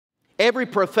Every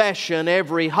profession,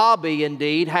 every hobby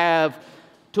indeed, have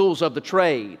tools of the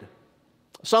trade.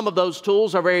 Some of those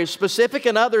tools are very specific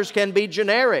and others can be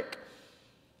generic.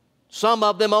 Some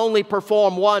of them only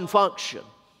perform one function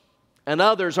and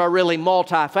others are really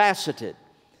multifaceted.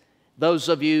 Those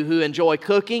of you who enjoy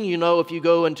cooking, you know if you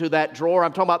go into that drawer,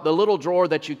 I'm talking about the little drawer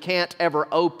that you can't ever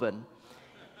open,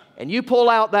 and you pull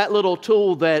out that little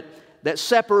tool that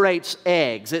separates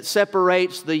eggs. It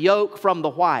separates the yolk from the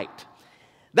white.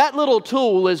 That little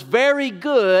tool is very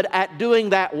good at doing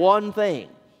that one thing,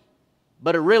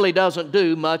 but it really doesn't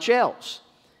do much else.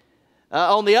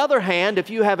 On the other hand, if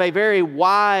you have a very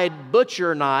wide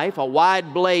butcher knife, a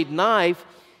wide blade knife,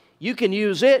 you can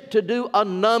use it to do a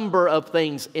number of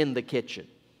things in the kitchen.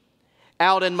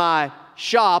 Out in my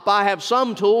shop, I have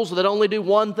some tools that only do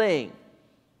one thing.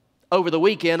 Over the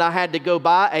weekend, I had to go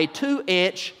buy a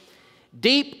 2-inch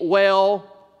deep well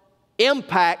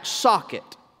impact socket.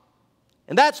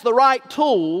 And that's the right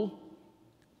tool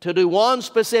to do one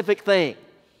specific thing.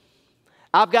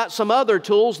 I've got some other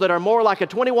tools that are more like a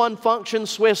 21-function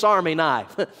Swiss Army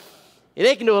knife.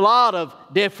 They can do a lot of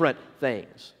different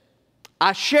things.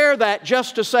 I share that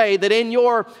just to say that in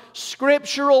your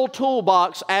scriptural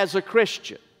toolbox as a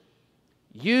Christian,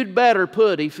 you'd better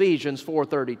put Ephesians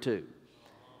 4:32,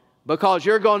 because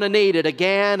you're going to need it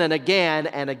again and again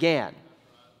and again.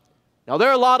 Now, there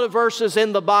are a lot of verses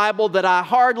in the Bible that I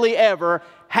hardly ever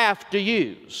have to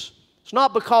use. It's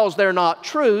not because they're not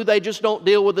true, they just don't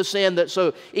deal with the sin that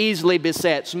so easily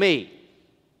besets me.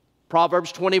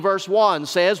 Proverbs 20 verse 1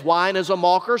 says, "Wine is a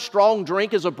mocker, strong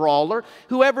drink is a brawler.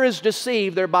 Whoever is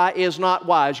deceived thereby is not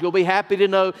wise." You'll be happy to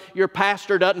know your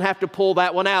pastor doesn't have to pull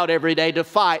that one out every day to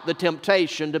fight the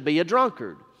temptation to be a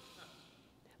drunkard.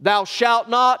 "Thou shalt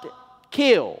not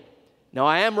kill." Now,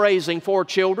 I am raising 4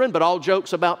 children, but all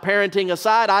jokes about parenting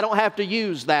aside, I don't have to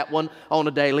use that one on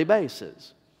a daily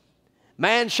basis.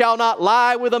 "Man shall not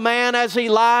lie with a man as he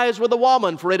lies with a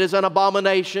woman, for it is an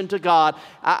abomination to God."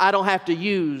 I don't have to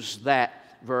use that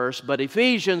verse, but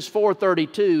Ephesians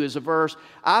 4:32 is a verse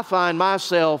I find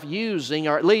myself using,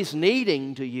 or at least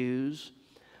needing to use,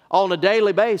 on a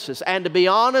daily basis. And to be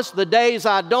honest, the days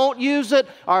I don't use it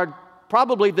are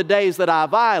probably the days that I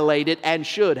violate it and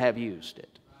should have used it.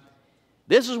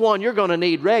 This is one you're going to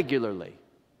need regularly.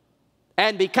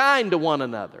 "And be kind to one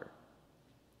another,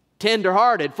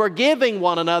 tender-hearted, forgiving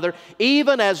one another,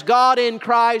 even as God in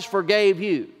Christ forgave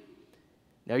you."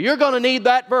 Now, you're going to need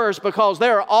that verse because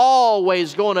there are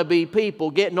always going to be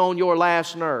people getting on your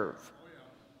last nerve,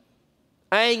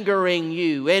 angering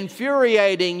you,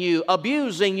 infuriating you,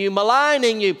 abusing you,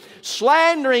 maligning you,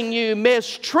 slandering you,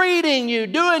 mistreating you,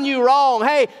 doing you wrong,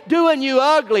 hey, doing you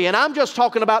ugly. And I'm just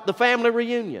talking about the family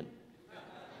reunion.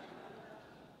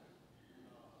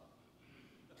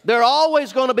 There are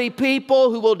always going to be people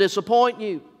who will disappoint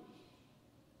you.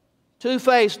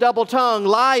 Two-faced, double-tongued,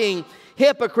 lying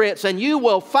hypocrites, and you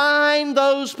will find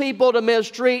those people to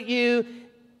mistreat you,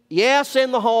 yes,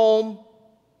 in the home.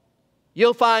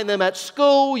 You'll find them at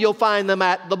school. You'll find them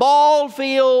at the ball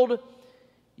field.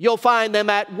 You'll find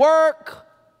them at work.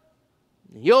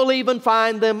 You'll even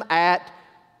find them at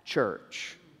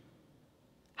church.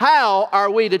 How are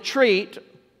we to treat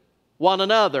one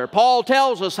another? Paul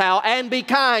tells us how. "And be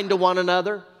kind to one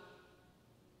another,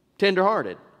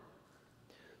 tender-hearted,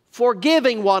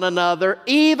 forgiving one another,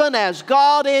 even as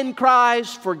God in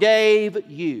Christ forgave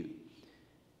you."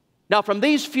 Now, from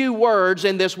these few words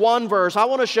in this one verse, I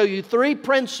want to show you 3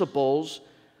 principles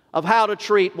of how to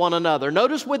treat one another.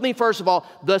 Notice with me, first of all,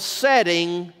 the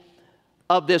setting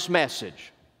of this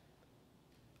message.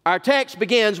 Our text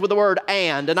begins with the word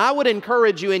 "and," I would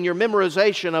encourage you in your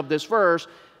memorization of this verse,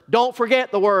 don't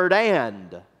forget the word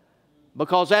 "and,"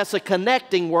 because that's a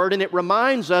connecting word, and it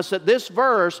reminds us that this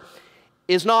verse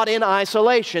is not in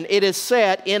isolation. It is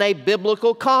set in a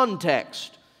biblical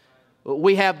context.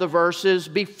 We have the verses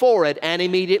before it and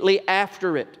immediately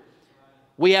after it.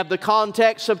 We have the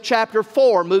context of chapter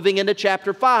 4 moving into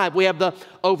chapter 5. We have the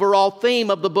overall theme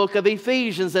of the book of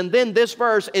Ephesians, and then this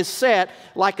verse is set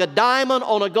like a diamond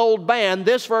on a gold band.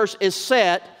 This verse is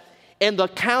set in the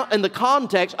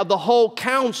context of the whole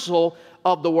counsel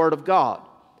of the Word of God.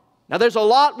 Now, there's a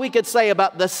lot we could say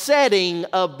about the setting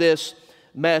of this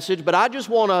message, but I just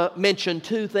want to mention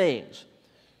 2 things.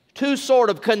 2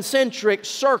 sort of concentric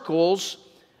circles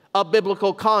of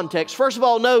biblical context. First of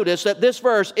all, notice that this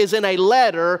verse is in a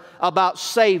letter about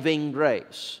saving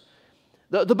grace.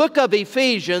 The book of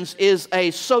Ephesians is a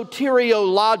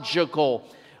soteriological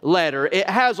letter. It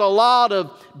has a lot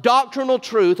of doctrinal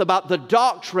truth about the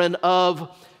doctrine of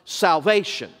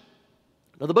salvation.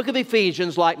 Now, the book of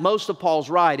Ephesians, like most of Paul's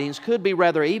writings, could be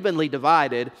rather evenly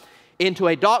divided into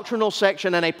a doctrinal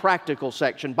section and a practical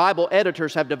section. Bible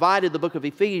editors have divided the book of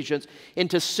Ephesians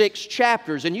into 6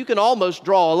 chapters, and you can almost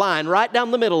draw a line right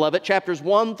down the middle of it. Chapters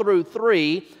 1 through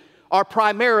 3 are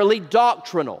primarily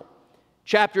doctrinal.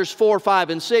 Chapters 4,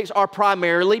 5, and 6 are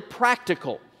primarily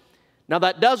practical. Now,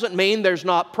 that doesn't mean there's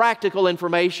not practical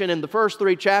information in the first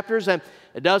 3 chapters, and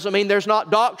it doesn't mean there's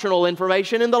not doctrinal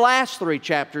information in the last 3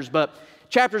 chapters, but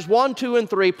chapters 1, 2, and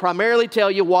 3 primarily tell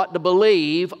you what to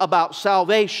believe about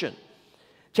salvation.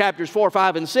 Chapters 4,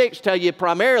 5, and 6 tell you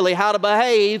primarily how to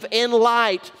behave in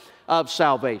light of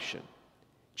salvation.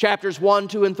 Chapters 1,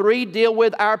 2, and 3 deal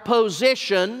with our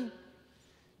position.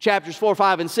 Chapters 4,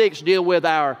 5, and 6 deal with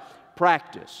our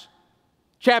practice.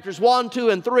 Chapters 1, 2,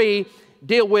 and 3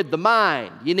 deal with the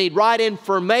mind. You need right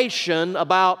information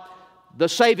about the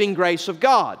saving grace of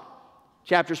God.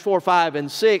 Chapters 4, 5,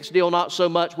 and 6 deal not so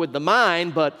much with the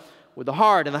mind, but with the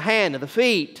heart and the hand and the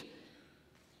feet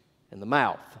and the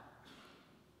mouth.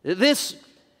 This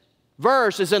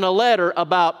verse is in a letter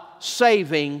about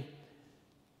saving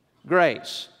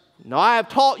grace. Now, I have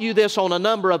taught you this on a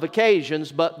number of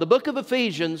occasions, but the book of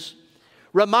Ephesians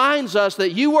reminds us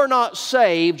that you were not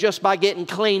saved just by getting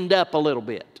cleaned up a little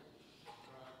bit.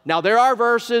 Now, there are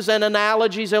verses and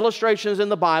analogies, illustrations in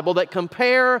the Bible that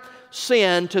compare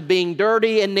sin to being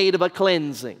dirty in need of a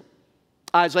cleansing.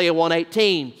 Isaiah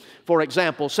 1:18, for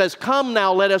example, says, "Come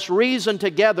now, let us reason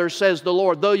together, says the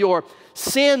Lord. Though your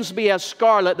sins be as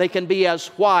scarlet, they can be as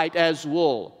white as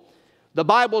wool." The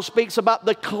Bible speaks about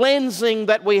the cleansing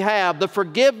that we have, the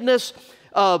forgiveness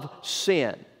of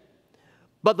sin.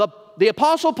 But the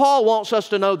Apostle Paul wants us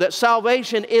to know that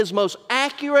salvation is most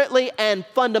accurately and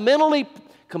fundamentally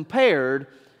compared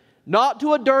not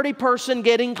to a dirty person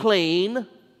getting clean,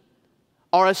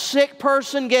 or a sick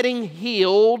person getting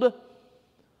healed,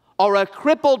 or a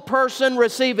crippled person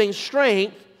receiving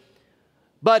strength,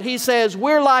 but he says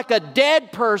we're like a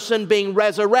dead person being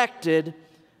resurrected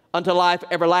unto life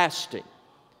everlasting.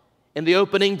 In the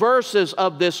opening verses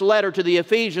of this letter to the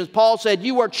Ephesians, Paul said,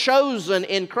 "You were chosen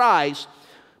in Christ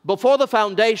before the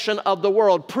foundation of the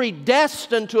world,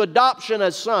 predestined to adoption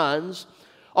as sons,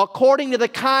 according to the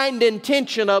kind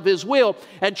intention of His will."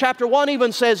 And chapter 1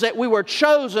 even says that we were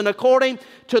chosen according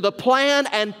to the plan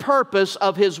and purpose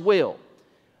of His will.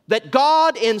 That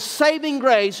God in saving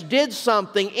grace did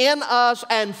something in us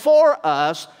and for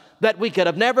us that we could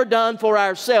have never done for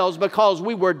ourselves because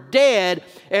we were dead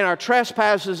in our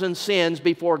trespasses and sins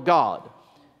before God.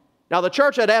 Now, the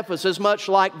church at Ephesus, much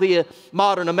like the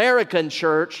modern American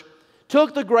church,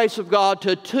 took the grace of God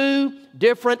to 2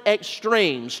 different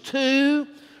extremes, 2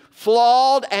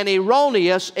 flawed and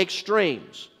erroneous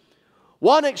extremes.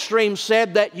 One extreme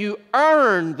said that you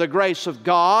earn the grace of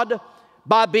God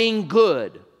by being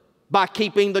good, by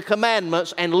keeping the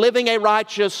commandments and living a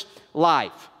righteous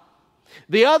life.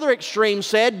 The other extreme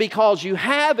said because you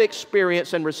have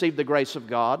experienced and received the grace of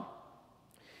God,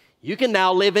 you can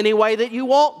now live any way that you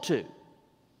want to.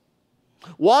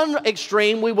 One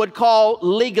extreme we would call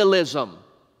legalism,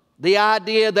 the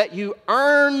idea that you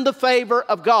earn the favor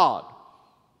of God.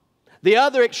 The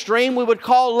other extreme we would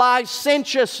call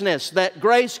licentiousness, that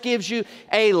grace gives you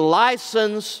a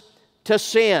license to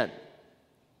sin.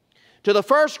 To the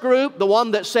first group, the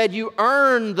one that said you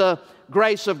earn the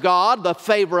grace of God, the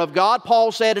favor of God,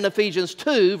 Paul said in Ephesians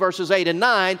 2, verses 8 and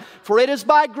 9, "For it is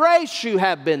by grace you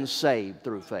have been saved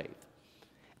through faith.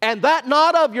 And that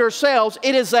not of yourselves,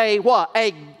 it is a what?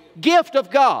 A gift of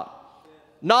God."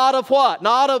 Not of what?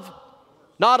 Not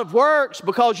of works,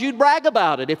 because you'd brag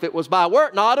about it if it was by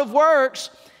work. Not of works,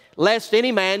 lest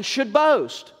any man should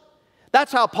boast.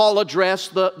 That's how Paul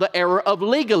addressed the error of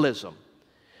legalism.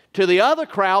 To the other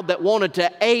crowd that wanted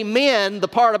to amen the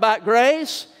part about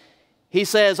grace, he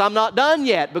says, I'm not done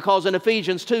yet, because in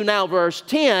Ephesians 2 now verse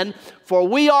 10, "For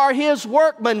we are His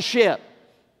workmanship,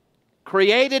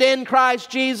 created in Christ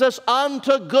Jesus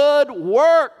unto good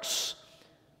works,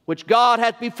 which God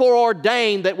hath before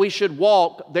ordained that we should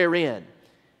walk therein."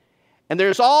 And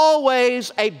there's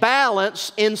always a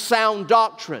balance in sound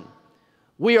doctrine.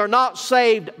 We are not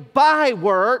saved by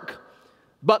work,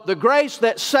 but the grace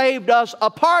that saved us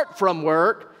apart from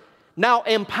work now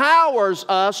empowers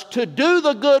us to do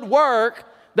the good work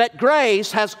that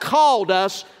grace has called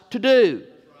us to do.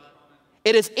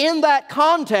 It is in that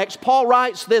context Paul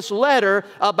writes this letter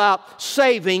about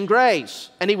saving grace.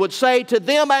 And he would say to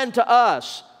them and to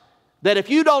us that if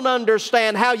you don't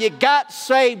understand how you got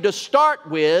saved to start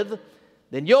with,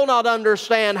 then you'll not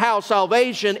understand how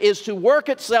salvation is to work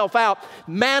itself out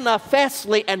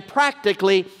manifestly and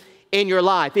practically in your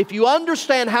life. If you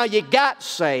understand how you got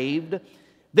saved,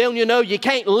 then you know you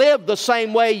can't live the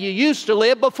same way you used to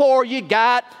live before you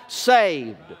got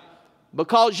saved.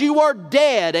 Because you were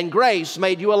dead and grace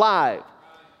made you alive.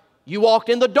 You walked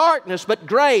in the darkness, but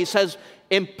grace has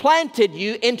implanted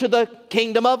you into the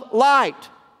kingdom of light.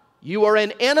 You were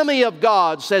an enemy of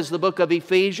God, says the book of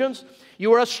Ephesians.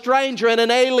 You were a stranger and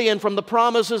an alien from the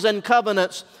promises and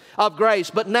covenants of grace.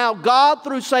 But now God,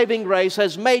 through saving grace,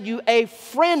 has made you a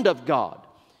friend of God.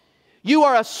 You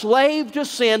are a slave to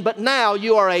sin, but now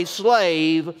you are a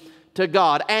slave to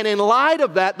God. And in light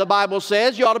of that, the Bible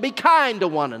says you ought to be kind to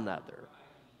one another,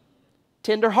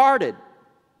 tender-hearted,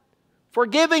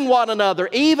 forgiving one another,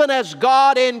 even as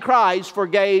God in Christ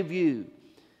forgave you.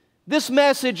 This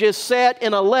message is set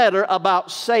in a letter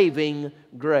about saving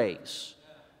grace.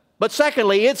 But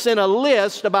secondly, it's in a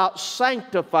list about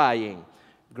sanctifying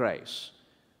grace.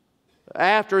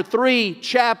 After 3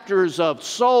 chapters of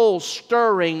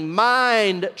soul-stirring,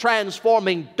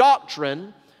 mind-transforming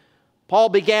doctrine, Paul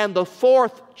began the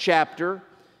 4th chapter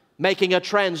making a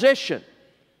transition,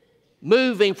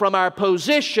 moving from our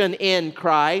position in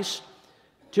Christ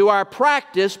to our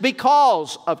practice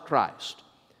because of Christ.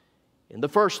 In the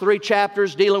first 3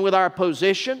 chapters dealing with our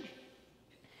position,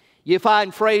 you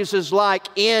find phrases like,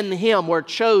 in Him, we're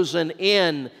chosen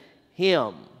in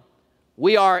Him.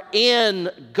 We are in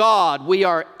God. We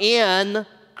are in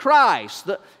Christ.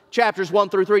 The chapters 1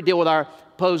 through 3 deal with our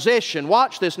position.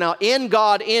 Watch this now. In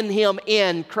God, in Him,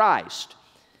 in Christ.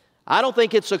 I don't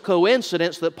think it's a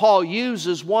coincidence that Paul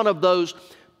uses one of those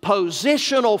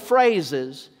positional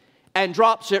phrases and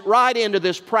drops it right into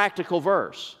this practical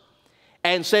verse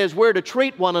and says we're to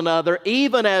treat one another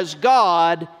even as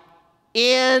God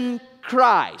in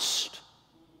Christ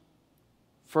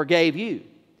forgave you.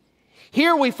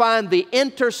 Here we find the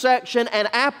intersection and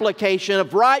application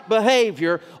of right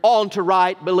behavior onto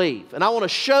right belief. And I want to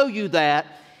show you that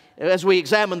as we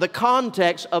examine the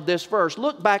context of this verse.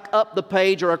 Look back up the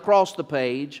page or across the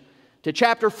page to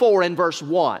chapter 4 and verse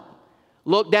 1.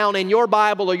 Look down in your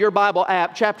Bible or your Bible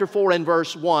app, chapter 4 and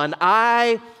verse 1.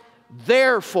 I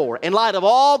therefore, in light of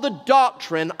all the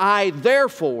doctrine, I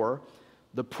therefore,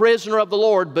 the prisoner of the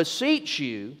Lord, beseech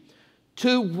you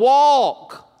to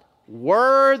walk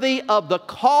worthy of the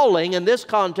calling. In this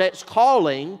context,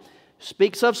 calling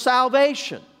speaks of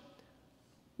salvation.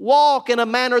 Walk in a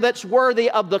manner that's worthy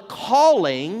of the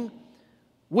calling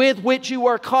with which you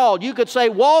are called. You could say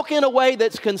walk in a way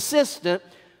that's consistent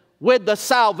with the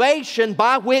salvation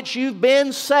by which you've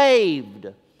been saved.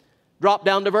 Drop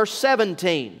down to verse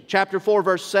 17, chapter 4,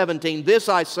 verse 17. This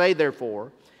I say,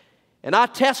 therefore, and I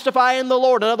testify in the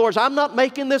Lord. In other words, I'm not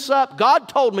making this up. God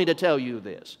told me to tell you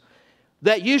this,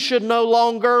 that you should no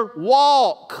longer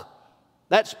walk.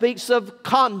 That speaks of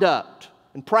conduct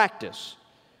and practice.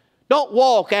 Don't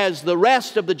walk as the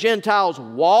rest of the Gentiles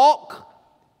walk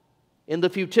in the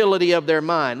futility of their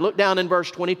mind. Look down in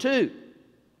verse 22.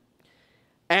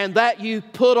 And that you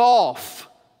put off.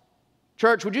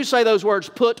 Church, would you say those words,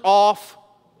 put off?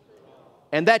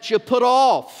 And that you put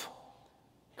off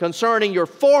concerning your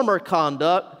former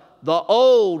conduct, the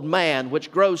old man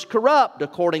which grows corrupt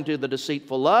according to the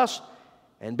deceitful lust,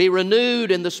 and be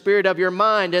renewed in the spirit of your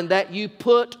mind, and that you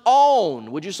put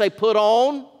on. Would you say put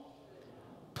on?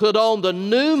 Put on the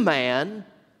new man,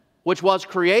 which was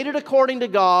created according to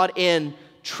God in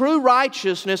true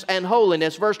righteousness and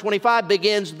holiness. Verse 25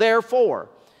 begins, therefore.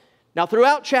 Now,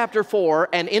 throughout chapter 4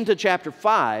 and into chapter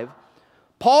 5,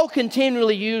 Paul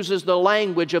continually uses the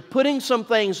language of putting some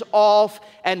things off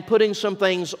and putting some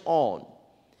things on.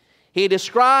 He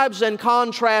describes and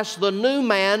contrasts the new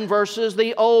man versus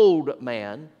the old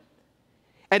man.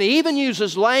 And he even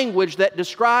uses language that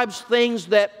describes things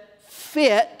that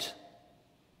fit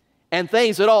and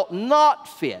things that ought not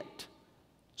fit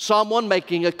someone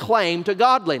making a claim to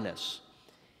godliness.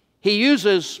 He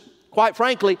uses, quite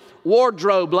frankly,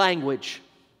 wardrobe language.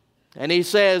 And he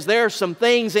says there are some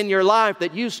things in your life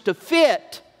that used to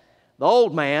fit the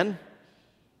old man,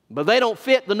 but they don't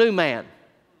fit the new man.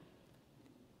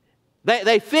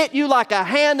 They fit you like a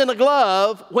hand in a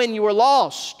glove when you were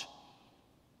lost.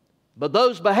 But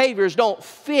those behaviors don't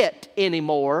fit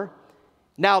anymore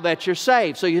now that you're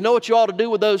saved. So you know what you ought to do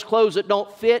with those clothes that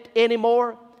don't fit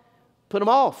anymore? Put them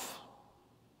off.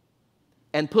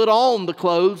 And put on the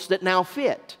clothes that now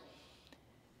fit.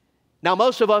 Now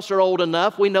most of us are old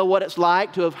enough, we know what it's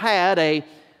like to have had a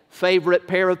favorite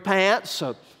pair of pants,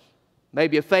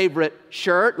 maybe a favorite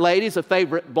shirt, ladies, a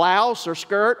favorite blouse or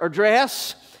skirt or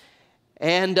dress.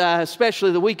 And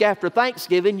especially the week after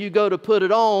Thanksgiving, you go to put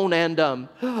it on and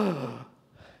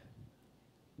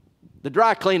the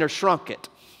dry cleaner shrunk it.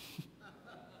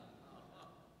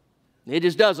 It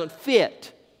just doesn't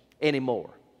fit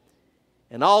anymore.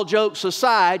 And all jokes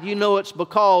aside, you know it's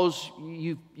because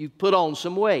you've put on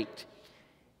some weight.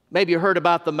 Maybe you heard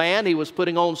about the man. He was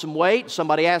putting on some weight.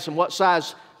 Somebody asked him, what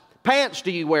size pants do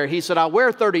you wear? He said, I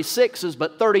wear 36s,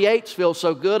 but 38s feel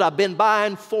so good, I've been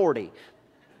buying 40.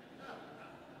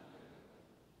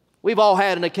 We've all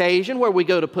had an occasion where we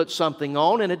go to put something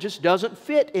on and it just doesn't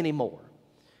fit anymore.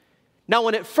 Now,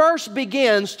 when it first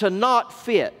begins to not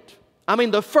fit, I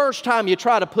mean, the first time you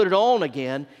try to put it on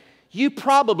again, you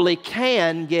probably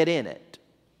can get in it.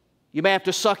 You may have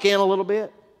to suck in a little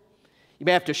bit. You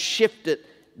may have to shift it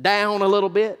down a little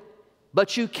bit,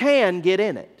 but you can get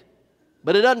in it.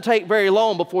 But it doesn't take very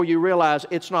long before you realize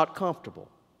it's not comfortable.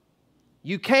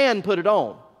 You can put it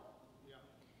on.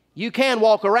 You can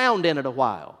walk around in it a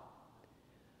while.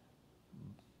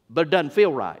 But it doesn't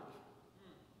feel right.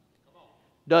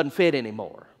 Doesn't fit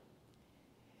anymore.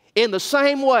 In the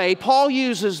same way, Paul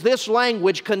uses this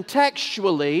language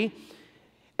contextually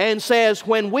and says,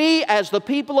 when we as the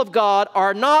people of God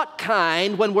are not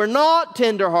kind, when we're not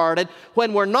tenderhearted,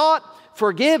 when we're not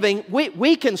forgiving,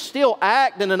 we can still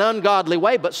act in an ungodly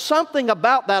way, but something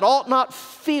about that ought not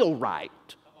feel right.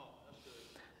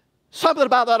 Something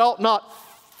about that ought not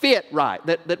fit right.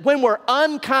 That when we're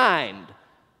unkind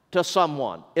to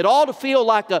someone, it ought to feel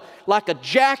like a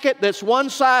jacket that's one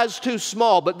size too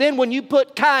small. But then when you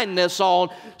put kindness on,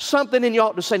 something in you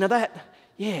ought to say, now that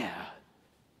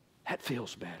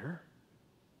feels better.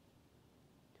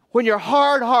 When you're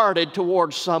hard-hearted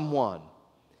towards someone,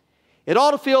 it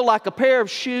ought to feel like a pair of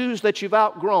shoes that you've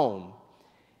outgrown.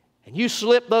 And you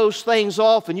slip those things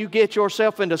off and you get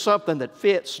yourself into something that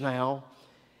fits now.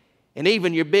 And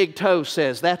even your big toe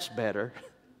says, that's better.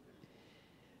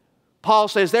 Paul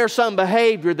says there's some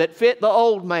behavior that fit the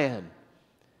old man.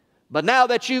 But now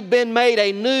that you've been made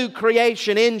a new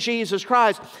creation in Jesus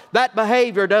Christ, that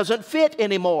behavior doesn't fit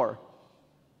anymore.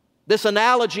 This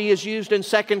analogy is used in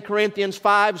 2 Corinthians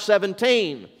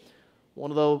 5:17, one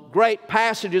of the great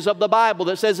passages of the Bible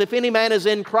that says, if any man is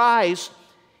in Christ,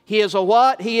 he is a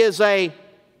what? He is a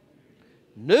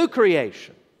new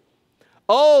creation.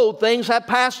 Old things have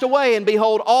passed away, and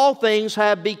behold, all things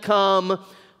have become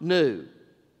new.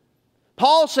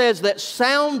 Paul says that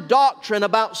sound doctrine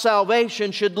about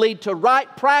salvation should lead to right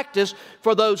practice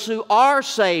for those who are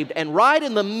saved. And right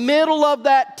in the middle of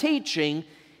that teaching,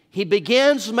 he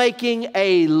begins making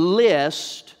a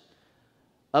list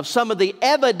of some of the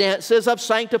evidences of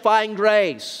sanctifying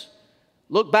grace.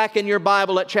 Look back in your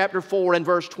Bible at chapter 4 and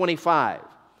verse 25.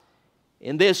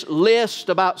 In this list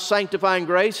about sanctifying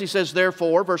grace, he says,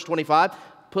 therefore, verse 25,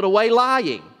 put away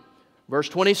lying. Verse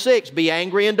 26, be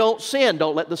angry and don't sin.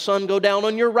 Don't let the sun go down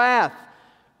on your wrath.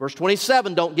 Verse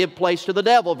 27, don't give place to the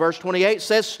devil. Verse 28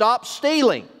 says, stop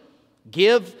stealing.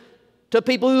 Give to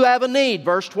people who have a need.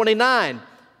 Verse 29,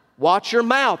 watch your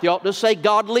mouth. You ought to say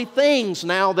godly things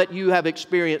now that you have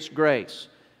experienced grace.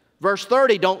 Verse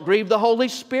 30, don't grieve the Holy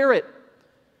Spirit.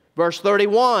 Verse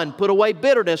 31, put away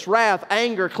bitterness, wrath,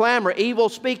 anger, clamor, evil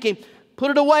speaking.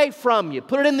 Put it away from you.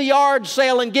 Put it in the yard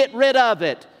sale and get rid of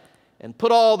it. And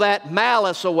put all that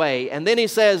malice away. And then he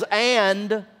says,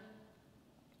 and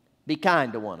be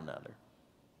kind to one another.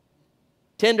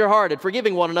 Tender-hearted,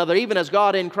 forgiving one another, even as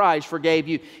God in Christ forgave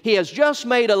you. He has just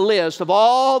made a list of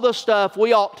all the stuff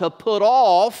we ought to put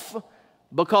off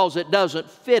because it doesn't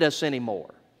fit us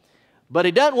anymore. But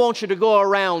he doesn't want you to go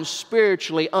around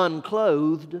spiritually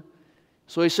unclothed.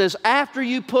 So he says, after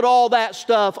you put all that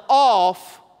stuff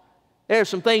off, there's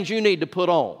some things you need to put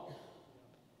on.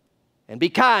 And be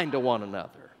kind to one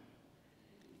another,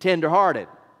 tender-hearted,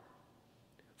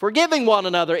 forgiving one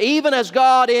another, even as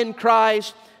God in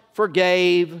Christ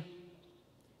forgave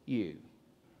you.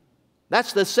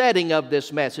 That's the setting of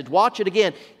this message. Watch it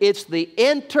again. It's the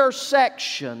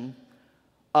intersection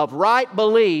of right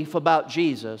belief about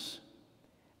Jesus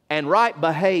and right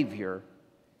behavior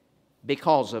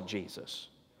because of Jesus.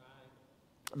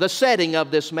 The setting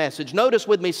of this message. Notice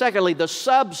with me, secondly, the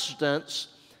substance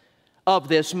of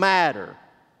this matter.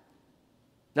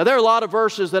 Now, there are a lot of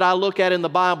verses that I look at in the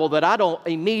Bible that I don't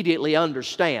immediately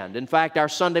understand. In fact, our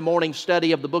Sunday morning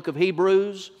study of the book of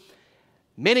Hebrews,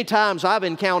 many times I've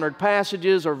encountered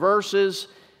passages or verses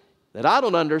that I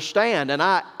don't understand, and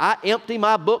I empty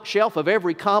my bookshelf of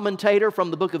every commentator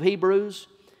from the book of Hebrews.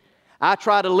 I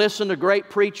try to listen to great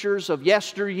preachers of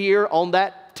yesteryear on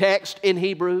that text in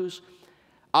Hebrews.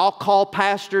 I'll call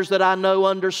pastors that I know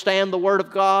understand the Word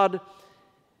of God,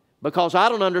 because I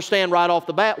don't understand right off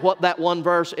the bat what that one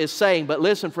verse is saying. But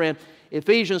listen, friend,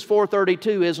 Ephesians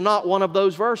 4:32 is not one of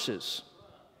those verses.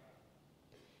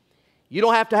 You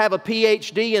don't have to have a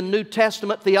PhD in New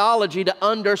Testament theology to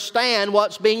understand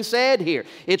what's being said here.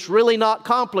 It's really not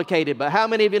complicated, but how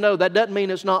many of you know that doesn't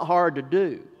mean it's not hard to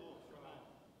do?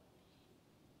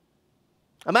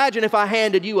 Imagine if I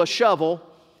handed you a shovel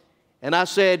And I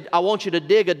said, I want you to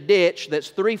dig a ditch that's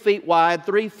 3 feet wide,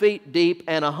 3 feet deep,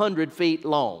 and 100 feet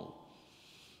long.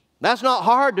 That's not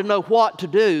hard to know what to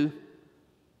do,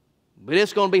 but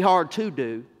it's going to be hard to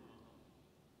do.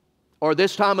 Or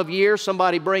this time of year,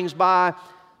 somebody brings by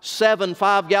 7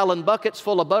 5-gallon buckets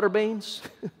full of butter beans,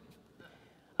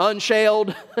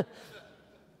 unshelled.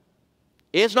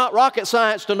 It's not rocket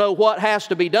science to know what has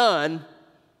to be done,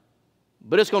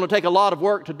 but it's going to take a lot of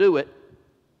work to do it.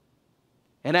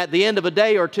 And at the end of a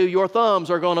day or two, your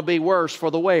thumbs are going to be worse for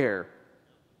the wear.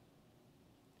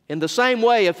 In the same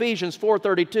way, Ephesians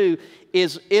 4:32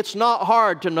 it's not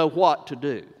hard to know what to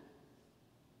do,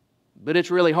 but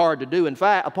it's really hard to do. In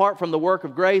fact, apart from the work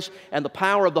of grace and the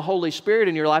power of the Holy Spirit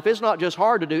in your life, it's not just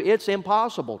hard to do, it's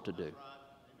impossible to do.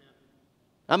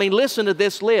 I mean, listen to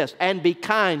this list. And be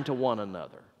kind to one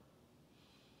another,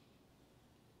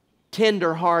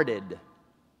 tender-hearted,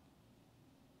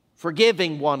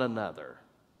 forgiving one another,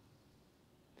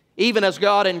 even as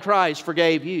God in Christ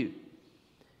forgave you.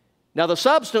 Now, the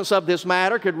substance of this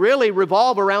matter could really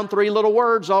revolve around 3 little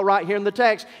words all right here in the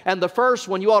text. And the first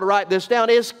one, you ought to write this down,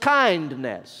 is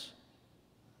kindness.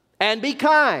 And be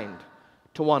kind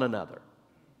to one another.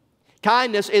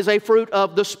 Kindness is a fruit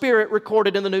of the Spirit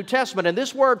recorded in the New Testament. And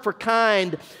this word for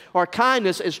kind or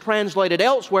kindness is translated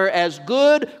elsewhere as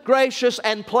good, gracious,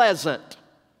 and pleasant.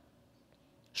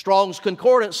 Strong's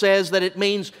Concordance says that it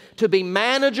means to be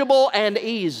manageable and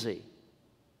easy.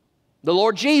 The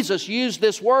Lord Jesus used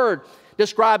this word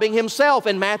describing Himself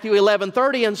in Matthew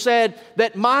 11:30 and said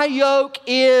that my yoke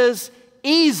is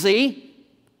easy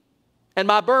and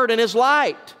my burden is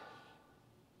light.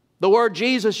 The word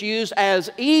Jesus used as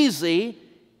easy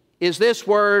is this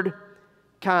word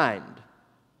kind.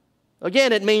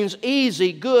 Again, it means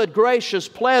easy, good, gracious,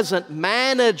 pleasant,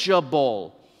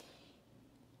 manageable.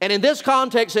 And in this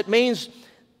context, it means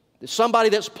somebody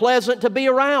that's pleasant to be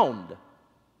around.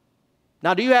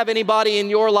 Now, do you have anybody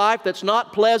in your life that's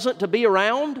not pleasant to be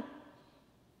around?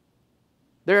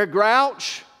 They're a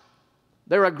grouch.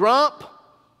 They're a grump.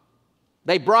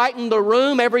 They brighten the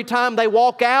room every time they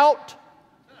walk out.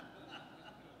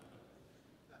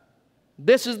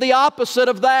 This is the opposite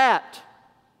of that.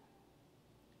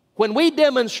 When we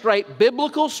demonstrate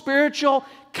biblical spiritual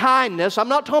kindness, I'm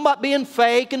not talking about being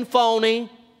fake and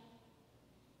phony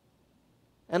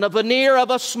and a veneer of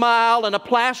a smile and a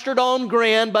plastered-on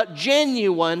grin, but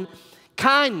genuine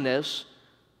kindness,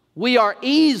 we are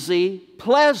easy,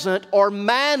 pleasant, or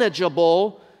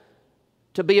manageable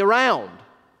to be around.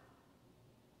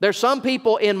 There's some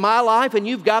people in my life, and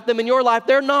you've got them in your life,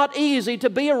 they're not easy to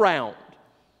be around.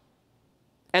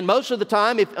 And most of the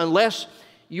time, unless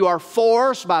you are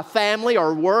forced by family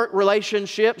or work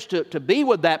relationships to be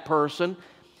with that person,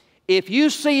 if you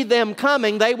see them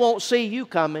coming, they won't see you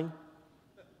coming.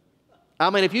 I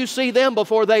mean, if you see them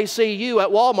before they see you at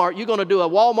Walmart, you're going to do a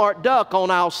Walmart duck on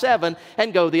aisle 7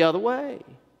 and go the other way.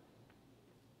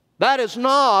 That is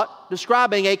not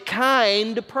describing a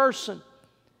kind person.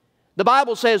 The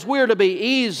Bible says we're to be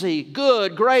easy,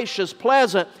 good, gracious,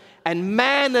 pleasant, and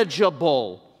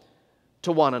manageable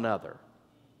to one another.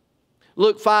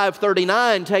 Luke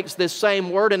 5:39 takes this same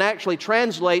word and actually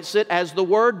translates it as the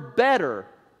word better.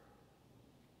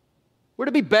 We're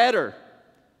to be better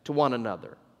to one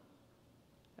another.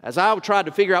 As I tried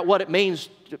to figure out what it means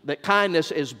that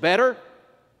kindness is better,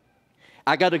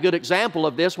 I got a good example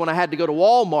of this when I had to go to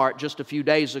Walmart just a few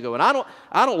days ago. And I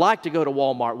don't like to go to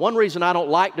Walmart. One reason I don't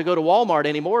like to go to Walmart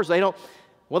anymore is they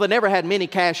never had many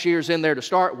cashiers in there to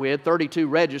start with, 32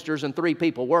 registers and 3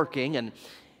 people working.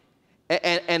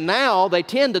 And now they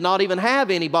tend to not even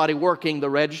have anybody working the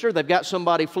register. They've got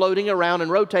somebody floating around and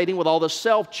rotating with all the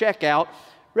self-checkout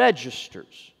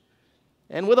registers.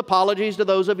 And with apologies to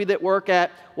those of you that work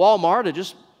at Walmart, I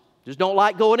just don't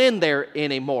like going in there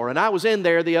anymore. And I was in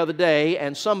there the other day,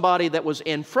 and somebody that was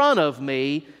in front of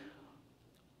me,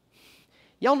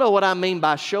 y'all know what I mean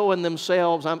by showing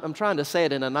themselves. I'm trying to say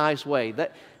it in a nice way. They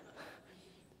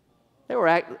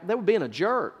were being a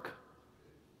jerk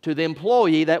to the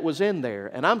employee that was in there.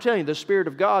 And I'm telling you, the Spirit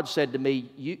of God said to me,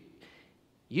 you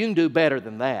can do better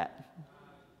than that.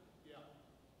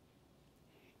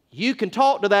 You can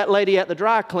talk to that lady at the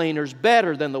dry cleaners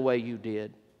better than the way you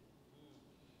did.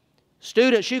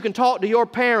 Students, you can talk to your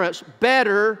parents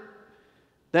better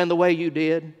than the way you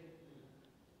did.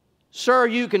 Sir,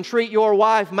 you can treat your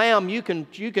wife, ma'am, you can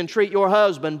treat your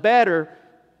husband better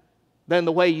than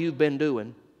the way you've been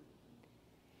doing.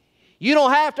 You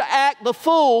don't have to act the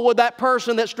fool with that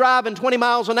person that's driving 20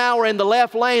 miles an hour in the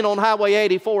left lane on Highway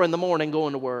 84 in the morning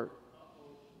going to work.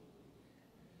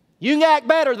 You can act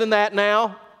better than that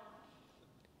now.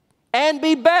 And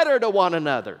be better to one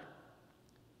another.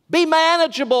 Be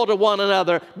manageable to one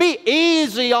another. Be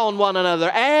easy on one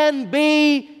another. And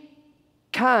be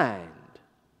kind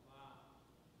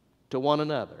to one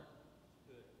another.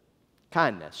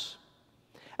 Kindness.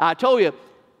 I told you,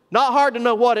 not hard to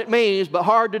know what it means, but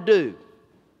hard to do.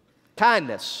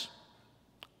 Kindness.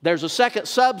 There's a second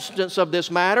substance of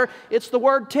this matter. It's the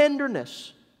word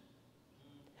tenderness.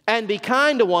 And be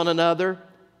kind to one another,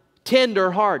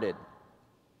 tender-hearted.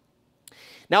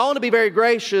 Now, I want to be very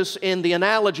gracious in the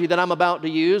analogy that I'm about to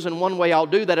use, and one way I'll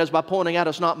do that is by pointing out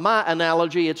it's not my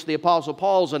analogy, it's the Apostle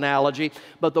Paul's analogy.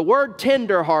 But the word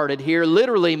tender-hearted here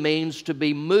literally means to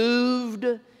be moved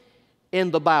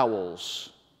in the bowels.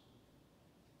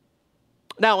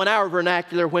 Now, in our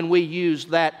vernacular, when we use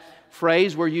that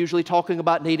phrase, we're usually talking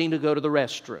about needing to go to the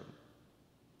restroom.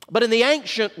 But in the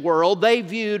ancient world, they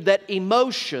viewed that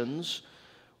emotions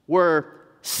were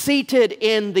seated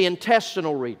in the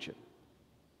intestinal region.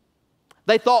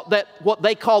 They thought that what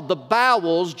they called the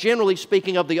bowels, generally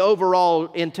speaking of the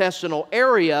overall intestinal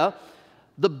area,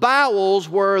 the bowels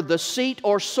were the seat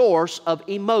or source of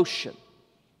emotion.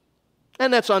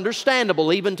 And that's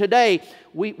understandable. Even today,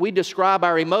 we describe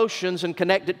our emotions and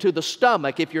connect it to the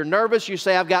stomach. If you're nervous, you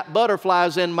say, I've got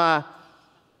butterflies in my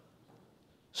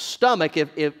stomach.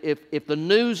 If the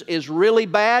news is really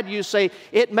bad, you say,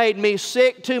 it made me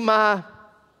sick to my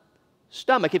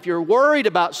stomach. If you're worried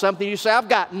about something, you say, I've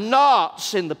got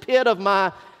knots in the pit of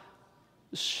my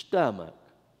stomach.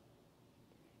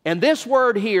 And this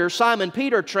word here, Simon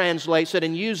Peter translates it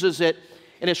and uses it,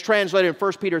 and it's translated in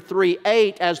 1 Peter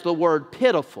 3:8 as the word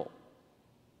pitiful.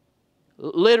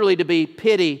 Literally to be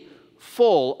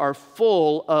pityful or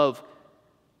full of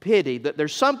pity. That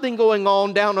there's something going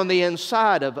on down on the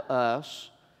inside of us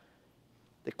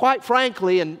that, quite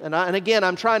frankly, and again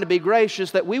I'm trying to be gracious,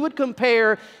 that we would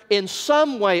compare in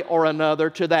some way or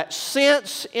another to that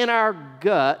sense in our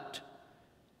gut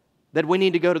that we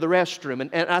need to go to the restroom.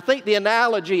 And I think the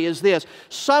analogy is this.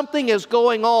 Something is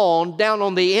going on down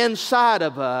on the inside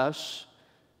of us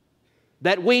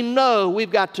that we know we've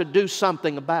got to do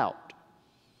something about.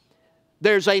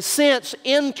 There's a sense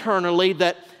internally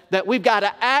that we've got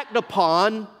to act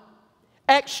upon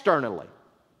externally.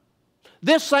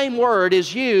 This same word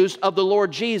is used of the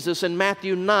Lord Jesus in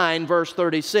Matthew 9, verse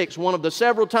 36, one of the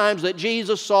several times that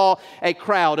Jesus saw a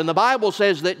crowd. And the Bible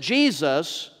says that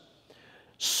Jesus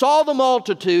saw the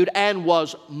multitude and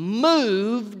was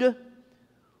moved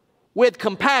with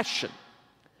compassion.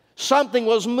 Something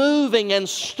was moving and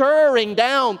stirring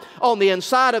down on the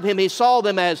inside of him. He saw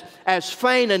them as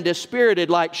faint and dispirited,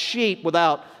 like sheep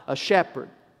without a shepherd.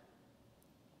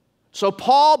 So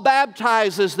Paul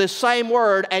baptizes this same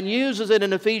word and uses it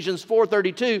in Ephesians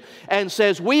 4:32 and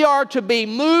says, we are to be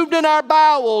moved in our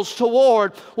bowels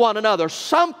toward one another.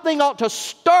 Something ought to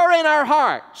stir in our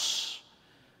hearts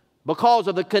because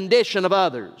of the condition of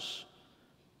others.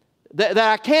 That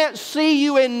I can't see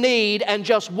you in need and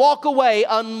just walk away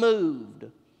unmoved.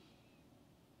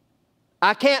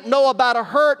 I can't know about a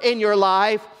hurt in your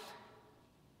life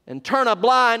and turn a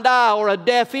blind eye or a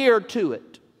deaf ear to it.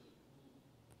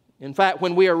 In fact,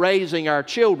 when we are raising our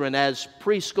children as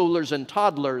preschoolers and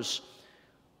toddlers,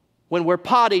 when we're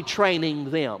potty training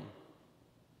them,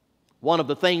 one of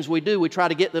the things we do, we try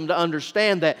to get them to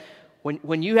understand that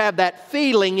when you have that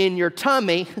feeling in your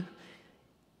tummy,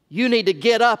 you need to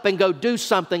get up and go do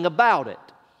something about it.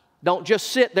 Don't just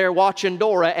sit there watching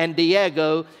Dora and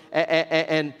Diego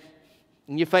and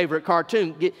your favorite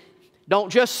cartoon. Don't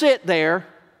just sit there.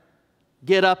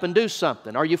 Get up and do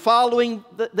something. Are you following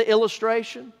the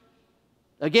illustration?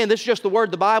 Again, this is just the word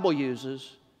the Bible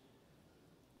uses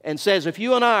and says if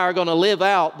you and I are going to live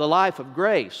out the life of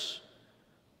grace,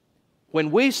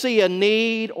 when we see a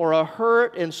need or a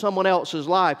hurt in someone else's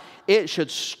life, it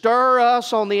should stir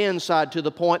us on the inside to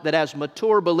the point that as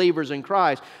mature believers in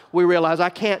Christ, we realize I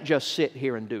can't just sit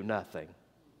here and do nothing.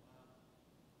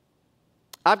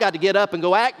 I've got to get up and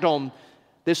go act on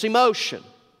this emotion.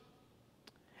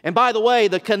 And by the way,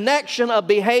 the connection of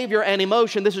behavior and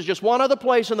emotion, this is just one other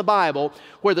place in the Bible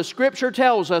where the Scripture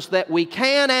tells us that we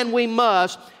can and we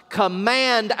must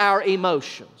command our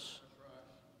emotions.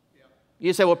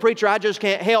 You say, well, preacher, I just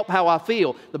can't help how I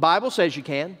feel. The Bible says you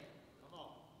can.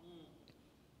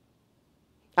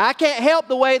 I can't help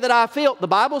the way that I feel. The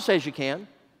Bible says you can.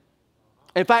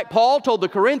 In fact, Paul told the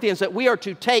Corinthians that we are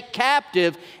to take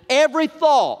captive every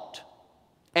thought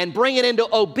and bring it into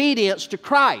obedience to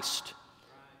Christ.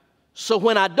 So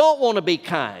when I don't want to be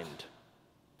kind,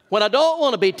 when I don't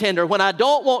want to be tender, when I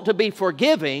don't want to be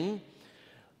forgiving,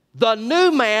 the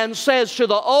new man says to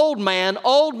the old man,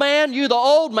 you the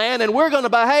old man, and we're going to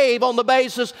behave on the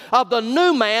basis of the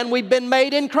new man we've been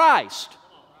made in Christ.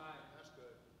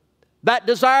 that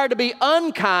desire to be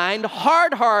unkind,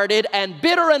 hard-hearted, and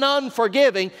bitter and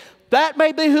unforgiving, that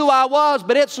may be who I was,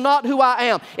 but it's not who I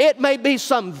am. It may be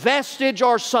some vestige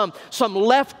or some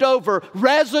leftover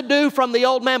residue from the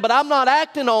old man, but I'm not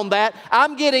acting on that.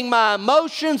 I'm getting my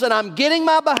emotions and I'm getting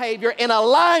my behavior in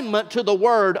alignment to the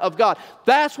Word of God.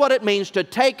 That's what it means to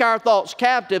take our thoughts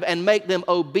captive and make them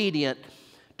obedient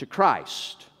to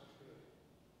Christ.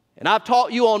 And I've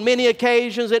taught you on many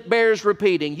occasions, it bears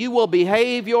repeating, you will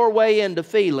behave your way into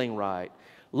feeling right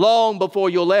long before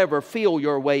you'll ever feel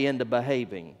your way into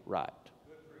behaving right.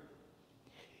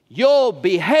 You'll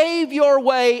behave your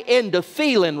way into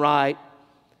feeling right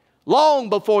long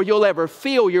before you'll ever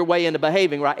feel your way into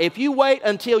behaving right. If you wait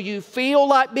until you feel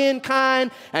like being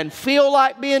kind and feel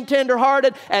like being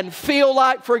tenderhearted and feel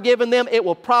like forgiving them, it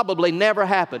will probably never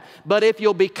happen. But if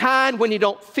you'll be kind when you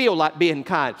don't feel like being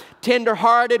kind,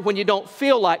 tenderhearted when you don't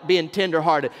feel like being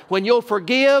tenderhearted, when you'll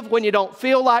forgive when you don't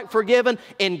feel like forgiving,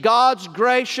 in God's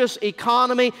gracious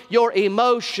economy, your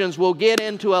emotions will get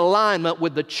into alignment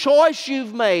with the choice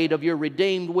you've made of your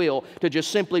redeemed will to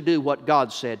just simply do what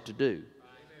God said to do.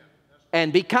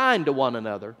 And be kind to one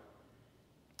another,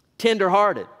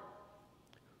 tender-hearted,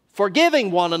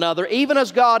 forgiving one another, even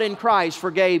as God in Christ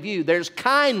forgave you. There's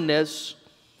kindness,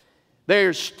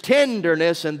 there's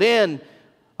tenderness, and then,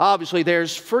 obviously,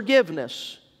 there's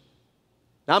forgiveness.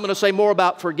 Now, I'm going to say more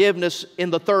about forgiveness in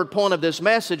the third point of this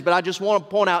message, but I just want to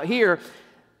point out here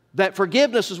that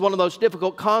forgiveness is one of those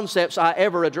difficult concepts I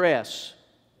ever address.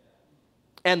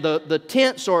 And the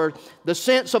tense or the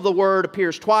sense of the word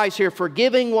appears twice here,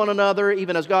 forgiving one another,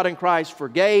 even as God in Christ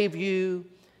forgave you.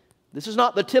 This is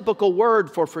not the typical word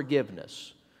for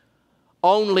forgiveness.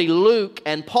 Only Luke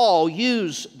and Paul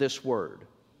use this word.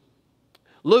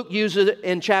 Luke uses it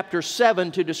in chapter 7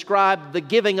 to describe the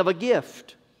giving of a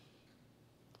gift.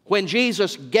 When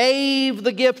Jesus gave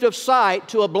the gift of sight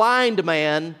to a blind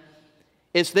man,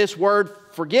 it's this word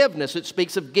forgiveness. It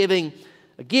speaks of giving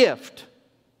a gift.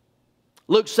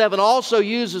 Luke 7 also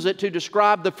uses it to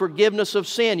describe the forgiveness of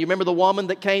sin. You remember the woman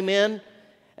that came in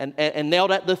and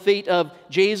knelt at the feet of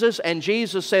Jesus? And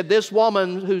Jesus said, this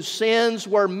woman whose sins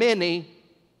were many,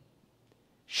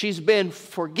 she's been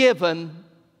forgiven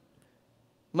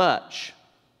much.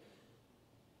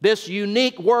 This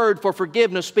unique word for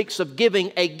forgiveness speaks of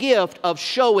giving a gift, of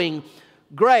showing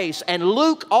grace. And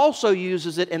Luke also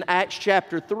uses it in Acts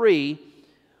chapter 3,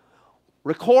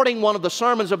 recording one of the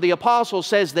sermons of the apostles,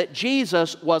 says that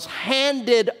Jesus was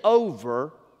handed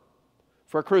over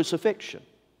for crucifixion.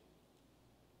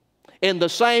 In the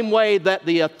same way that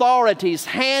the authorities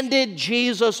handed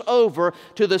Jesus over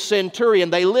to the centurion,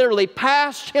 they literally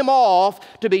passed him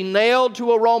off to be nailed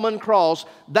to a Roman cross.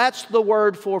 That's the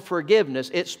word for forgiveness.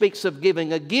 It speaks of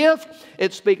giving a gift,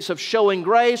 it speaks of showing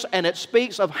grace, and it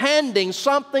speaks of handing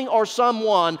something or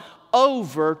someone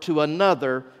over to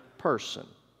another person.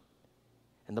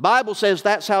 And the Bible says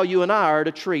that's how you and I are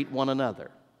to treat one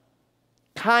another.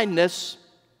 Kindness,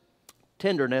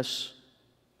 tenderness,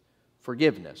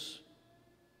 forgiveness.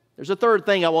 There's a third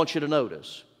thing I want you to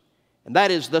notice, and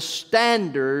that is the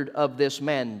standard of this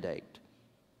mandate.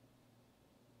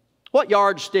 What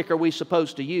yardstick are we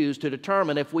supposed to use to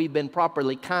determine if we've been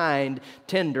properly kind,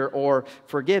 tender, or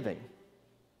forgiving?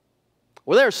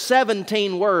 Well, there are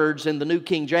 17 words in the New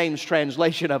King James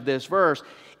translation of this verse.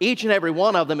 Each and every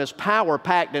one of them is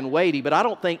power-packed and weighty, but I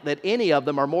don't think that any of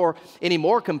them are any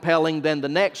more compelling than the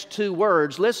next two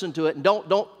words. Listen to it, and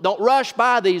don't rush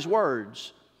by these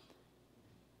words.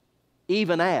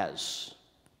 Even as.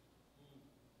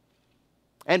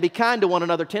 And be kind to one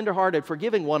another, tender-hearted,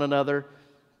 forgiving one another,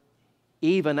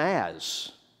 even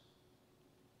as.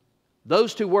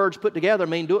 Those two words put together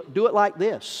mean do it like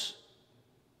this.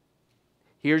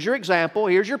 Here's your example,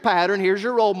 here's your pattern, here's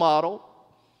your role model.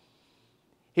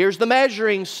 Here's the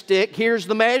measuring stick, here's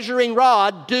the measuring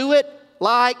rod. Do it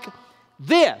like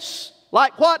this.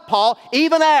 Like what, Paul?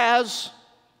 Even as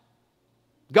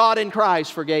God in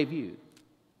Christ forgave you.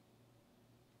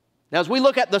 Now, as we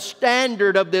look at the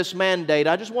standard of this mandate,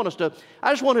 I just want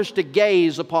us to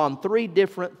gaze upon three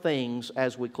different things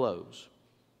as we close.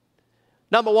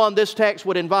 Number one, this text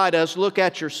would invite us, look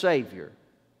at your Savior.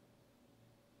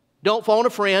 Don't phone a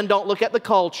friend, don't look at the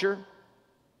culture.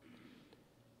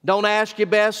 Don't ask your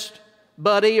best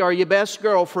buddy or your best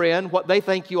girlfriend what they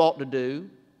think you ought to do.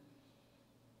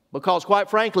 Because quite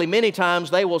frankly, many times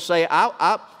they will say,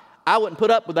 I wouldn't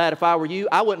put up with that if I were you.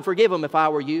 I wouldn't forgive them if I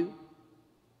were you.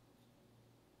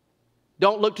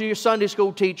 Don't look to your Sunday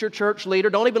school teacher, church leader.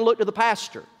 Don't even look to the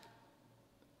pastor.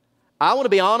 I want to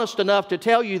be honest enough to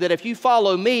tell you that if you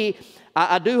follow me,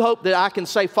 I do hope that I can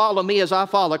say, follow me as I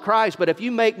follow Christ, but if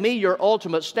you make me your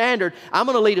ultimate standard, I'm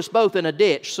going to lead us both in a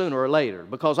ditch sooner or later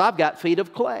because I've got feet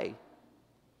of clay.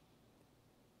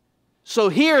 So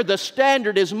here the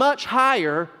standard is much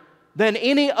higher than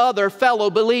any other fellow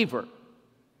believer.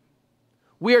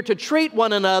 We are to treat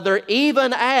one another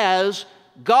even as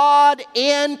God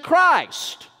in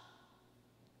Christ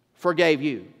forgave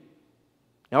you.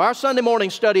 Now, our Sunday morning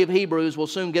study of Hebrews will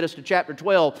soon get us to chapter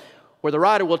 12, where the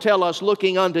writer will tell us,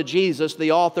 looking unto Jesus,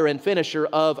 the author and finisher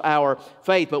of our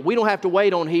faith. But we don't have to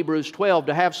wait on Hebrews 12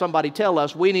 to have somebody tell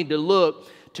us we need to look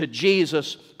to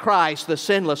Jesus Christ, the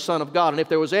sinless Son of God. And if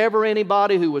there was ever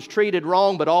anybody who was treated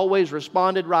wrong but always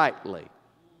responded rightly,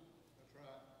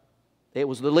 it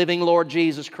was the living Lord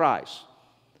Jesus Christ.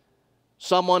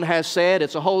 Someone has said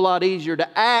it's a whole lot easier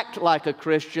to act like a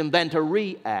Christian than to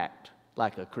react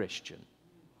like a Christian.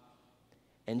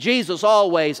 And Jesus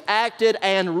always acted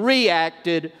and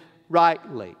reacted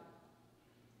rightly.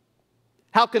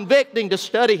 How convicting to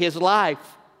study His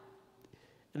life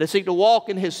and to seek to walk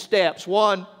in His steps.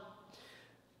 One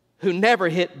who never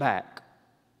hit back.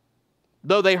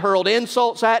 Though they hurled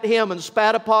insults at Him and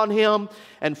spat upon Him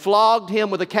and flogged Him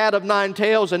with a cat of nine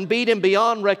tails and beat Him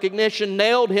beyond recognition,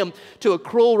 nailed Him to a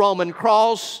cruel Roman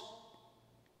cross.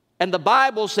 And the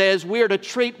Bible says we are to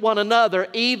treat one another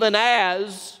even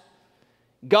as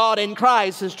God in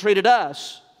Christ has treated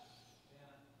us.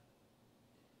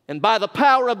 And by the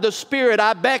power of the Spirit,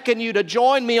 I beckon you to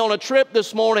join me on a trip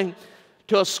this morning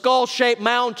to a skull-shaped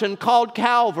mountain called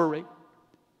Calvary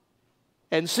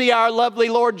and see our lovely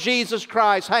Lord Jesus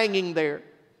Christ hanging there.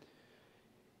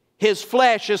 His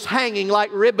flesh is hanging like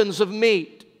ribbons of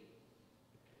meat.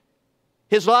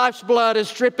 His life's blood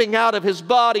is dripping out of His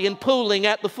body and pooling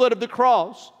at the foot of the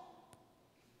cross.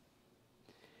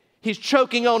 He's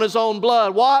choking on His own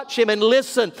blood. Watch Him and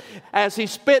listen as He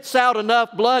spits out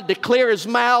enough blood to clear His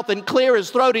mouth and clear His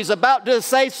throat. He's about to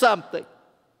say something.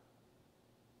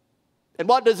 And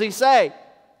what does He say?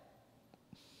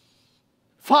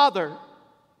 Father,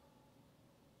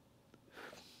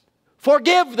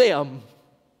 forgive them,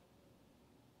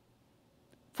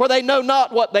 for they know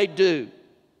not what they do.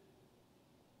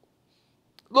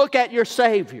 Look at your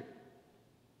Savior.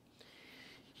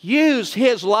 Use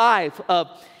His life of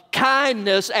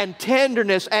kindness and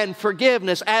tenderness and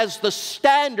forgiveness as the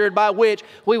standard by which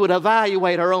we would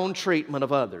evaluate our own treatment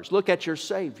of others. Look at your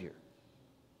Savior.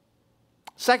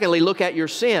 Secondly, look at your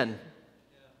sin.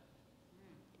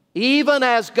 Even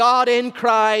as God in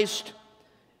Christ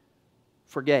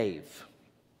forgave.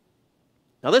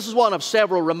 Now, this is one of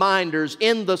several reminders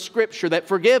in the Scripture that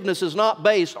forgiveness is not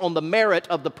based on the merit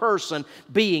of the person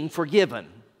being forgiven.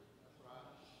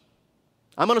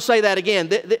 I'm going to say that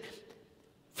again.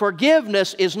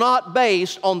 Forgiveness is not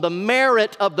based on the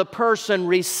merit of the person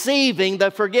receiving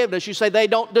the forgiveness. You say they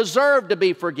don't deserve to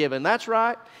be forgiven. That's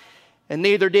right. And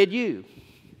neither did you.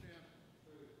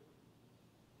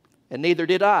 And neither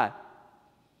did I.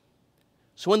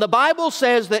 So when the Bible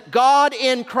says that God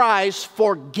in Christ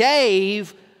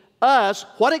forgave us,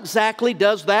 what exactly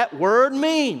does that word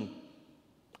mean?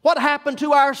 What happened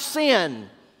to our sin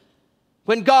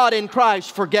when God in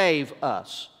Christ forgave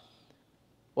us?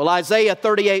 Well, Isaiah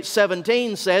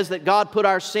 38:17 says that God put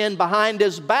our sin behind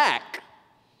His back.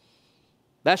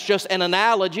 That's just an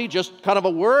analogy, just kind of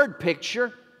a word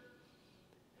picture.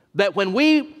 That when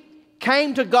we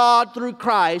came to God through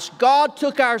Christ, God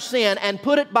took our sin and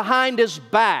put it behind His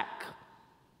back.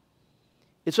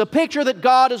 It's a picture that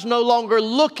God is no longer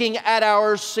looking at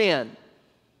our sin.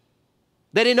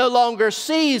 That He no longer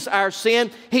sees our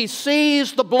sin. He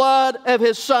sees the blood of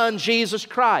His Son, Jesus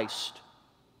Christ.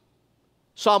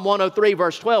 Psalm 103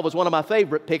 verse 12 is one of my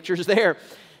favorite pictures there.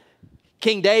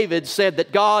 King David said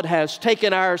that God has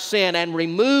taken our sin and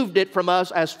removed it from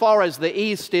us as far as the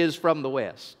east is from the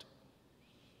west.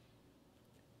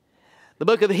 The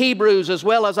book of Hebrews, as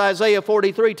well as Isaiah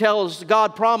 43, tells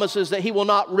God promises that He will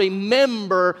not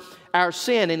remember our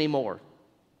sin anymore.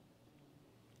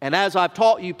 And as I've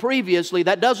taught you previously,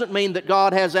 that doesn't mean that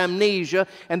God has amnesia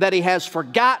and that He has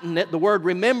forgotten it. The word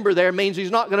remember there means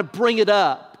He's not going to bring it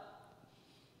up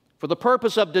for the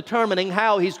purpose of determining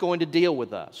how He's going to deal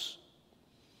with us.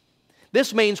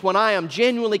 This means when I am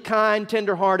genuinely kind,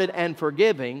 tenderhearted, and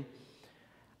forgiving,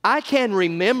 I can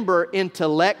remember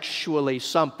intellectually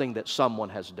something that someone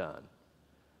has done.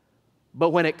 But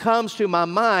when it comes to my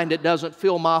mind, it doesn't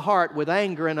fill my heart with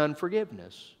anger and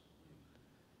unforgiveness.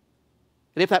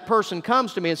 And if that person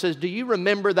comes to me and says, do you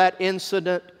remember that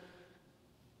incident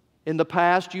in the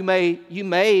past? You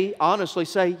may honestly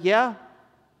say, yeah.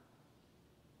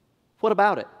 What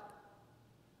about it?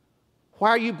 Why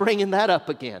are you bringing that up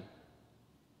again?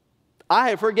 I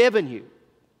have forgiven you.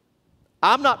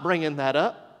 I'm not bringing that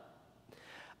up.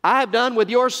 I have done with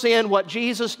your sin what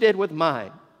Jesus did with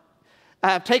mine. I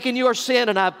have taken your sin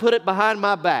and I have put it behind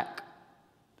my back.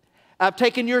 I've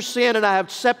taken your sin and I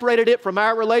have separated it from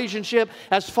our relationship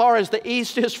as far as the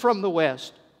east is from the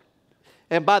west.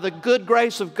 And by the good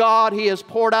grace of God He has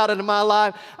poured out into my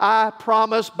life, I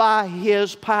promise by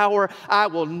His power I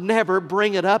will never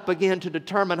bring it up again to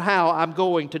determine how I'm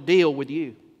going to deal with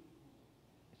you.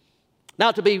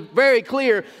 Now, to be very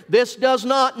clear, this does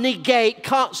not negate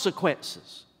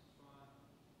consequences.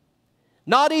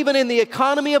 Not even in the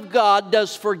economy of God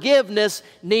does forgiveness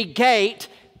negate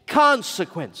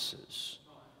consequences.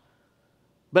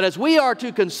 But as we are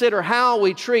to consider how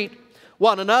we treat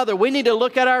one another, we need to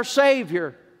look at our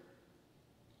Savior.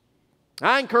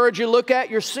 I encourage you to look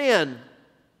at your sin.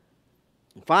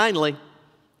 And finally,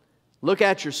 look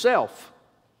at yourself.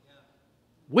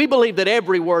 We believe that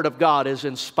every word of God is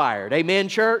inspired. Amen,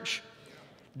 church?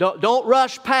 Don't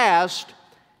rush past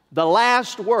the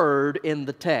last word in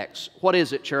the text. What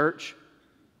is it, church?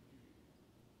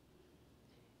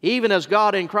 Even as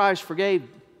God in Christ forgave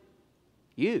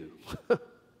you.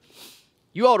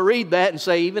 You ought to read that and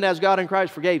say, even as God in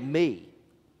Christ forgave me.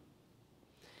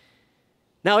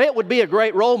 Now, it would be a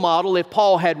great role model if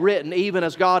Paul had written, even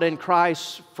as God in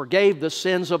Christ forgave the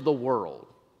sins of the world.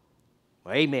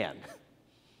 Amen.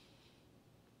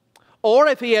 Or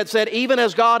if he had said, even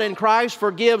as God in Christ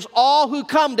forgives all who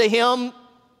come to Him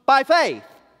by faith.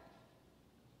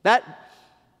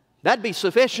 That'd be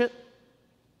sufficient.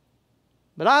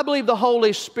 But I believe the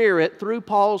Holy Spirit, through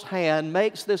Paul's hand,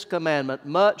 makes this commandment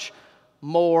much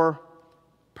more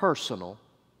personal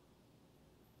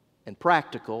and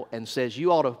practical and says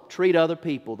you ought to treat other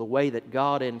people the way that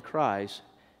God in Christ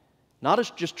not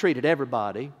has just treated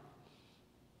everybody,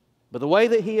 but the way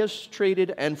that He has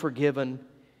treated and forgiven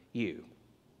you.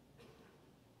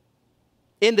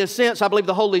 In this sense, I believe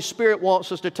the Holy Spirit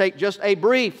wants us to take just a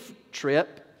brief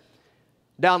trip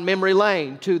down memory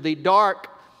lane to the dark,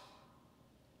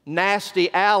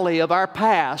 nasty alley of our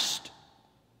past,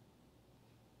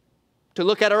 to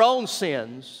look at our own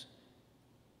sins,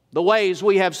 the ways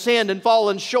we have sinned and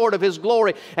fallen short of His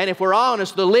glory. And if we're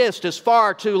honest, the list is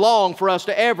far too long for us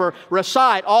to ever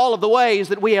recite all of the ways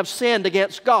that we have sinned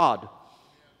against God.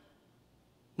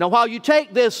 Now, while you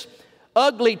take this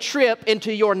ugly trip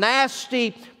into your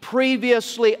nasty,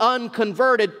 previously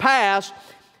unconverted past,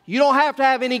 you don't have to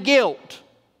have any guilt.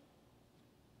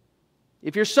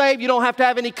 If you're saved, you don't have to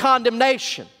have any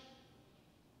condemnation.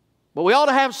 But we ought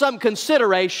to have some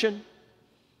consideration.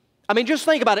 I mean, just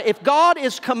think about it. If God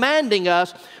is commanding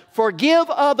us, forgive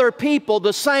other people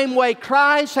the same way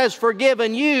Christ has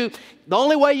forgiven you, the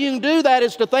only way you can do that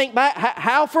is to think back,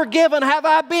 how forgiven have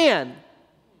I been?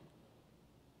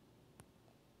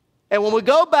 And when we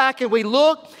go back and we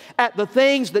look at the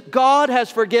things that God has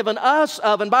forgiven us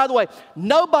of, and by the way,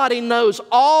 nobody knows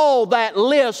all that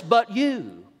list but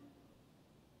you.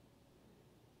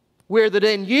 We're to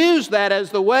then use that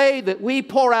as the way that we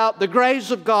pour out the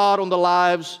grace of God on the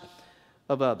lives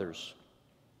of others.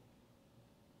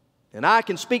 And I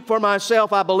can speak for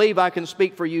myself. I believe I can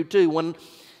speak for you too. When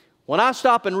I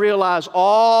stop and realize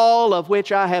all of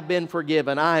which I have been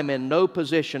forgiven, I am in no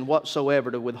position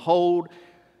whatsoever to withhold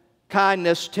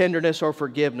kindness, tenderness, or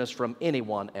forgiveness from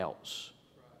anyone else.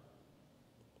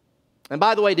 And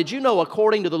by the way, did you know,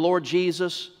 according to the Lord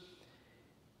Jesus,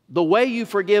 the way you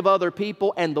forgive other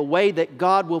people and the way that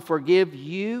God will forgive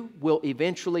you will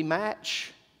eventually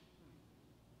match?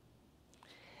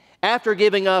 After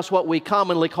giving us what we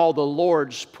commonly call the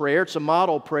Lord's Prayer, it's a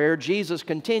model prayer, Jesus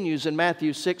continues in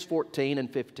Matthew 6:14 and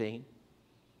 15.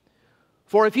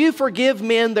 For if you forgive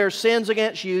men their sins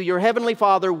against you, your heavenly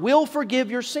Father will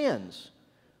forgive your sins.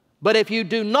 But if you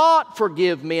do not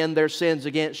forgive men their sins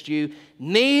against you,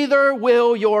 neither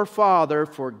will your Father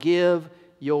forgive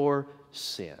your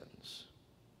sins.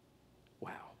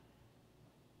 Wow.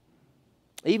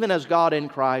 Even as God in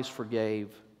Christ forgave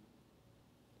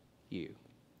you.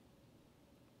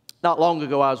 Not long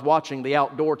ago, I was watching the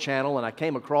Outdoor Channel and I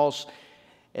came across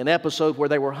an episode where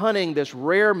they were hunting this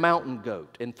rare mountain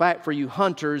goat. In fact, for you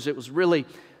hunters, it was really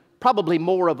probably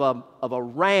more of a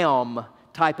ram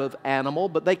type of animal,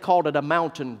 but they called it a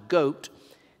mountain goat.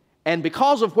 And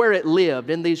because of where it lived,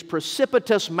 in these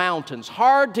precipitous mountains,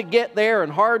 hard to get there and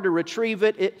hard to retrieve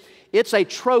it, it's a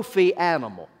trophy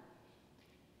animal.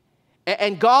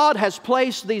 And God has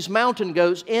placed these mountain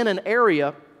goats in an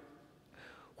area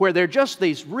where they're just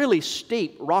these really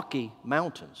steep, rocky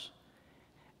mountains.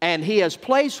 And He has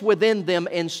placed within them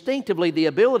instinctively the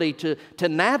ability to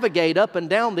navigate up and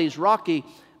down these rocky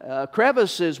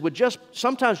crevices would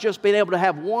sometimes just be able to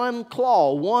have one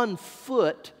claw, one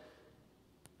foot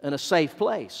in a safe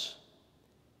place.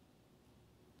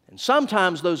 And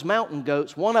sometimes those mountain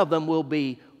goats, one of them will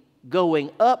be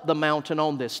going up the mountain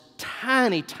on this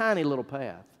tiny, tiny little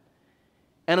path.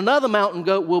 And another mountain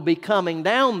goat will be coming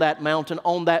down that mountain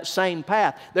on that same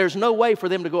path. There's no way for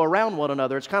them to go around one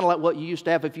another. It's kind of like what you used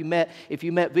to have if you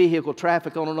met vehicle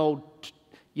traffic on an old,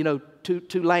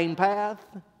 two-lane path.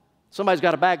 Somebody's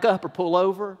got to back up or pull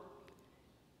over.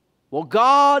 Well,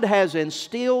 God has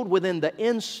instilled within the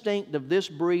instinct of this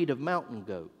breed of mountain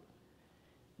goat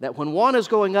that when one is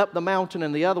going up the mountain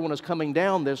and the other one is coming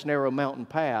down this narrow mountain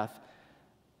path,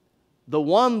 the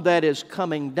one that is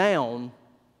coming down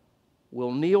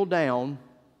will kneel down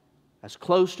as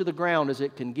close to the ground as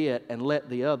it can get and let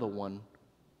the other one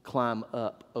climb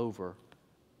up over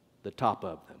the top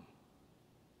of them.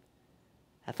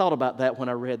 I thought about that when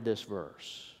I read this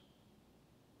verse.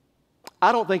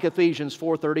 I don't think Ephesians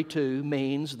 4:32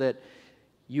 means that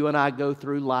you and I go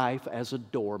through life as a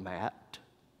doormat.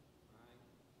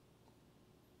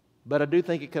 But I do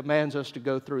think it commands us to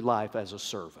go through life as a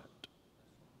servant,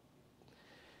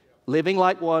 living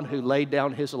like one who laid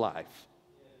down his life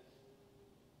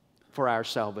for our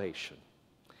salvation.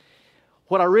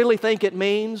 What I really think it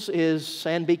means is,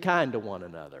 and be kind to one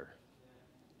another,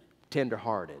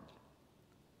 tender-hearted,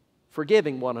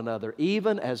 forgiving one another,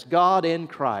 even as God in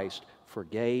Christ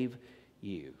forgave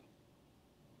you.